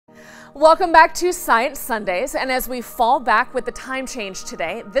Welcome back to Science Sundays, and as we fall back with the time change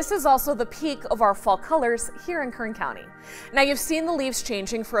today, this is also the peak of our fall colors here in Kern County. Now you've seen the leaves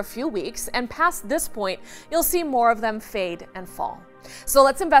changing for a few weeks, and past this point, you'll see more of them fade and fall. So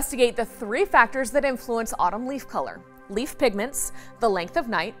let's investigate the three factors that influence autumn leaf color: leaf pigments, the length of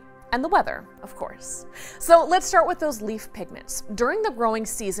night, and the weather, of course. So let's start with those leaf pigments. During the growing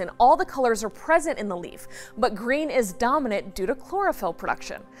season, all the colors are present in the leaf, but green is dominant due to chlorophyll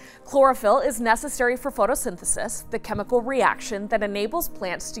production. Chlorophyll is necessary for photosynthesis, the chemical reaction that enables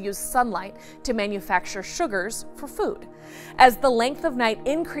plants to use sunlight to manufacture sugars for food. As the length of night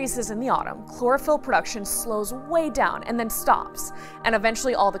increases in the autumn, chlorophyll production slows way down and then stops, and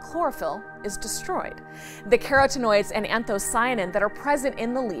eventually all the chlorophyll is destroyed. The carotenoids and anthocyanin that are present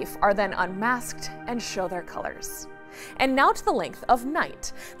in the leaf are then unmasked and show their colors. And now to the length of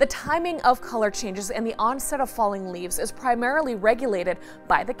night. The timing of color changes and the onset of falling leaves is primarily regulated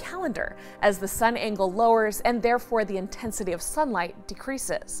by the calendar, as the sun angle lowers and therefore the intensity of sunlight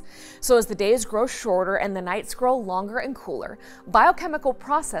decreases. So as the days grow shorter and the nights grow longer and cooler, biochemical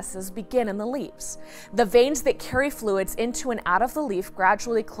processes begin in the leaves. The veins that carry fluids into and out of the leaf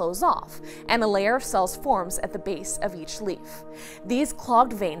gradually close off, and a layer of cells forms at the base of each leaf. These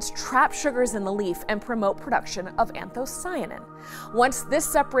clogged veins trap sugars in the leaf and promote production of anthocyanin. Once this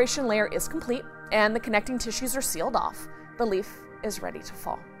separation layer is complete and the connecting tissues are sealed off, the leaf is ready to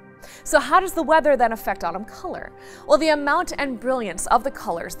fall. So how does the weather then affect autumn color? Well, the amount and brilliance of the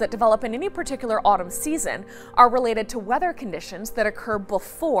colors that develop in any particular autumn season are related to weather conditions that occur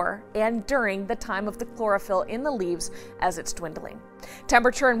before and during the time of the chlorophyll in the leaves as it's dwindling.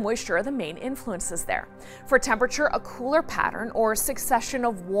 Temperature and moisture are the main influences there. For temperature, a cooler pattern or succession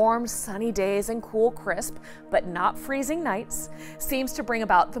of warm, sunny days and cool, crisp, but not freezing nights seems to bring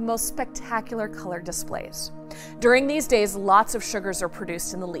about the most spectacular color displays. During these days, lots of sugars are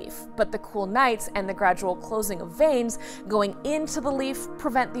produced in the leaf, but the cool nights and the gradual closing of veins going into the leaf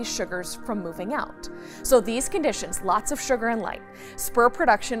prevent these sugars from moving out. So these conditions, lots of sugar and light, spur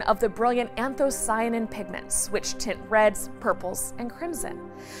production of the brilliant anthocyanin pigments, which tint reds, purples, and crimson.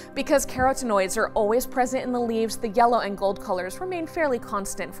 Because carotenoids are always present in the leaves, the yellow and gold colors remain fairly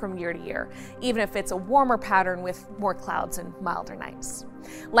constant from year to year, even if it's a warmer pattern with more clouds and milder nights.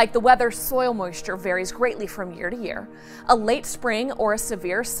 Like the weather, soil moisture varies greatly from year to year. A late spring or a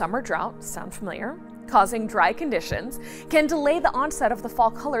severe summer drought, sound familiar, causing dry conditions, can delay the onset of the fall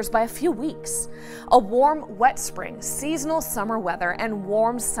colors by a few weeks. A warm, wet spring, seasonal summer weather, and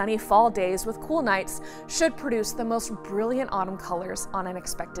warm, sunny fall days with cool nights should produce the most brilliant autumn colors on an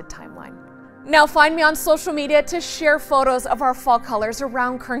expected timeline. Now find me on social media to share photos of our fall colors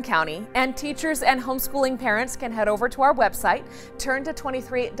around Kern County, and teachers and homeschooling parents can head over to our website,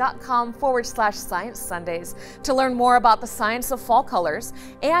 turnto23.com/Science Sundays, to learn more about the science of fall colors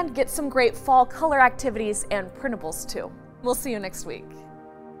and get some great fall color activities and printables too. We'll see you next week.